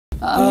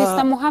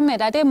Mr.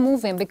 Mohammed, are they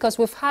moving? Because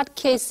we've had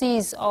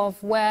cases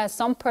of where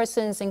some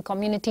persons in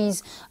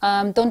communities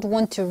don't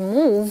want to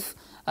move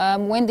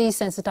when the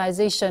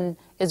sensitization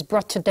is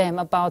brought to them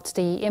about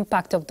the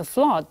impact of the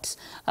floods.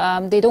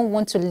 They don't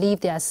want to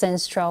leave their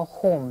ancestral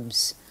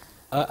homes.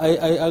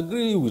 I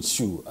agree with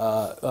you.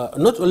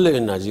 Not only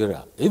in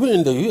Nigeria, even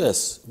in the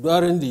US,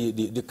 during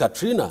the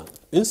Katrina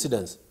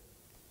incidents,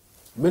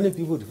 many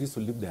people refused to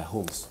leave their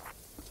homes.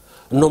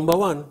 Number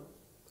one,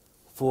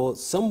 for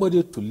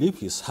somebody to leave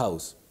his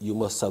house, you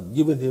must have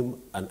given him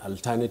an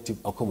alternative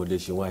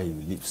accommodation where he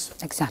lives.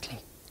 Exactly.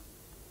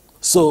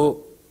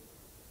 So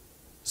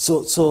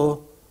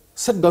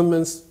state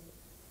governments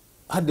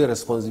had the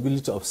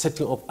responsibility of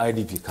setting up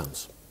IDP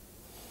camps.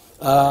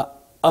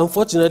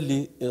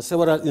 Unfortunately, in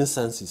several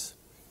instances,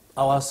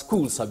 our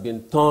schools have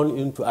been turned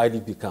into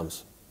IDP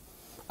camps.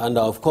 And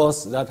of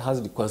course, that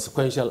has the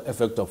consequential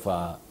effect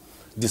of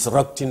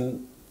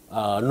disrupting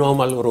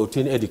normal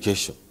routine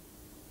education.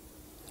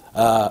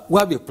 We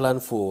have a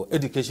plan for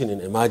education in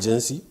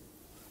emergency.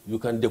 You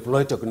can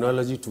deploy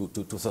technology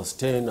to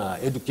sustain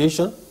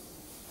education.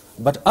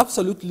 But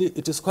absolutely,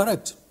 it is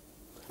correct.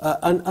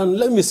 And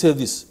let me say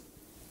this.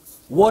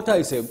 Water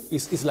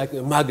is like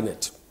a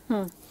magnet.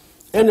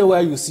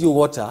 Anywhere you see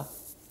water,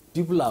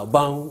 people are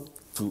bound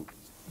to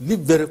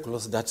live very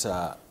close to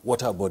that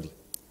water body.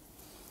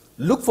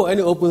 Look for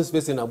any open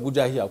space in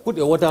Abuja here. Put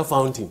a water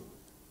fountain.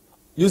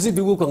 You see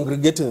people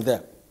congregating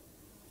there.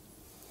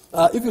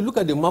 If you look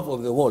at the map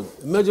of the world,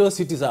 major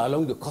cities are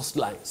along the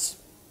coastlines.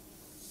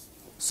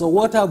 So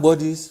water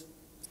bodies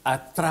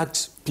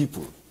attract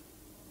people.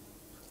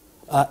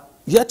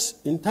 Yet,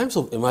 in times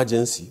of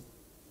emergency,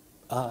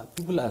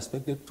 people are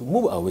expected to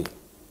move away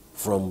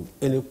from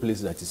any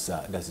place that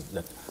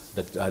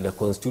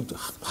constitute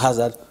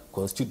hazard,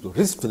 constitute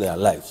risk to their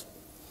lives.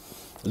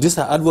 These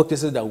are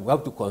advocacies that we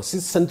have to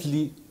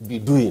consistently be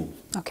doing.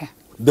 Okay.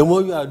 The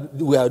more we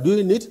are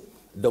doing it,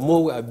 the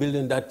more we are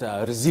building that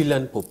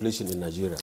resilient population in Nigeria.